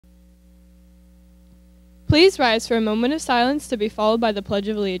Please rise for a moment of silence to be followed by the Pledge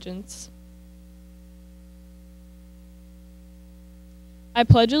of Allegiance. I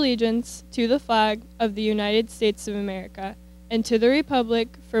pledge allegiance to the flag of the United States of America and to the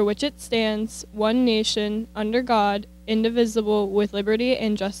republic for which it stands, one nation, under God, indivisible, with liberty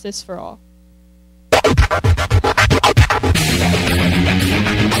and justice for all.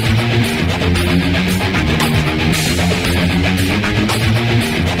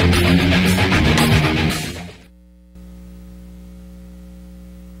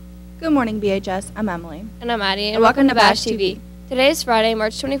 Good morning, BHS. I'm Emily. And I'm Addie, and welcome to Bash TV. Today is Friday,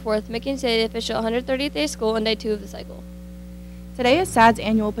 March 24th, making today the official 130th day of school and day 2 of the cycle. Today is SAD's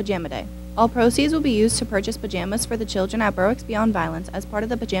annual Pajama Day. All proceeds will be used to purchase pajamas for the children at Berwick's Beyond Violence as part of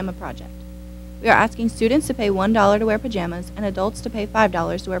the Pajama Project. We are asking students to pay $1 to wear pajamas and adults to pay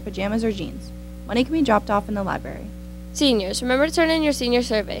 $5 to wear pajamas or jeans. Money can be dropped off in the library. Seniors, remember to turn in your senior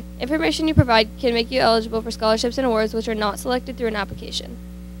survey. Information you provide can make you eligible for scholarships and awards which are not selected through an application.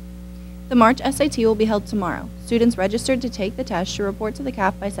 The March SAT will be held tomorrow. Students registered to take the test should report to the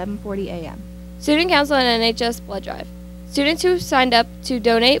CAF by 7:40 a.m. Student Council and NHS Blood Drive. Students who signed up to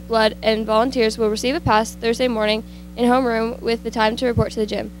donate blood and volunteers will receive a pass Thursday morning in homeroom with the time to report to the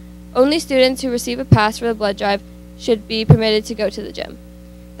gym. Only students who receive a pass for the blood drive should be permitted to go to the gym.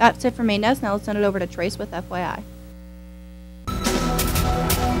 That's it for me, Ness. Now let's send it over to Trace with FYI.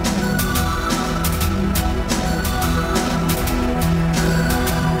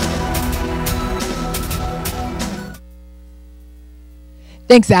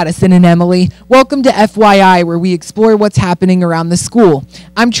 Thanks, Addison and Emily. Welcome to FYI, where we explore what's happening around the school.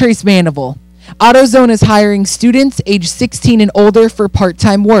 I'm Trace Vanderville. AutoZone is hiring students age 16 and older for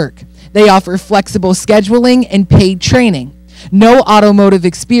part-time work. They offer flexible scheduling and paid training. No automotive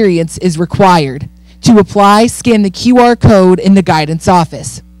experience is required. To apply, scan the QR code in the guidance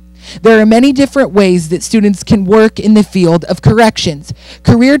office. There are many different ways that students can work in the field of corrections.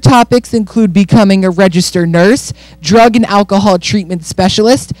 Career topics include becoming a registered nurse, drug and alcohol treatment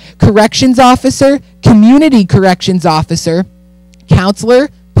specialist, corrections officer, community corrections officer, counselor,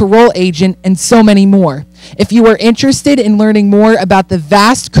 parole agent, and so many more. If you are interested in learning more about the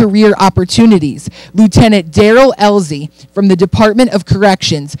vast career opportunities, Lieutenant Daryl Elzey from the Department of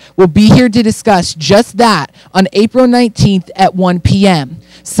Corrections will be here to discuss just that on April 19th at 1 p.m.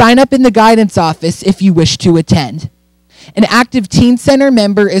 Sign up in the guidance office if you wish to attend. An active Teen Center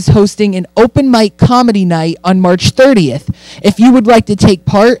member is hosting an open mic comedy night on March 30th. If you would like to take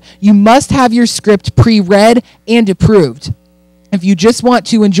part, you must have your script pre-read and approved. If you just want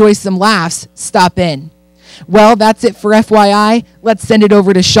to enjoy some laughs, stop in. Well, that's it for FYI. Let's send it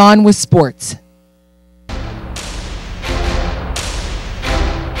over to Sean with sports.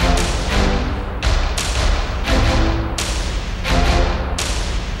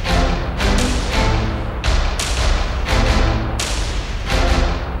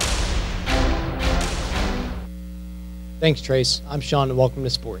 Thanks, Trace. I'm Sean, and welcome to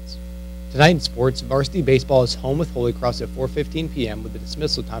sports. Tonight in sports, varsity baseball is home with Holy Cross at 4:15 p.m. with a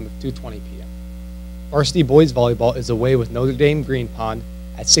dismissal time of 2:20 p.m. Varsity boys volleyball is away with Notre Dame Green Pond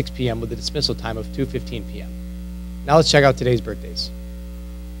at 6 p.m. with a dismissal time of 2:15 p.m. Now let's check out today's birthdays.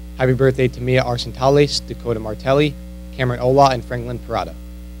 Happy birthday to Mia Arcentales, Dakota Martelli, Cameron Ola, and Franklin Parada.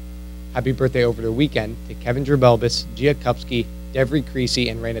 Happy birthday over the weekend to Kevin Drabelbis, Gia Kupski, Devry Creasy,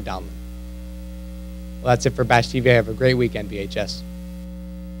 and Raina Donlin. Well, that's it for Bash TV. Have a great weekend, BHS.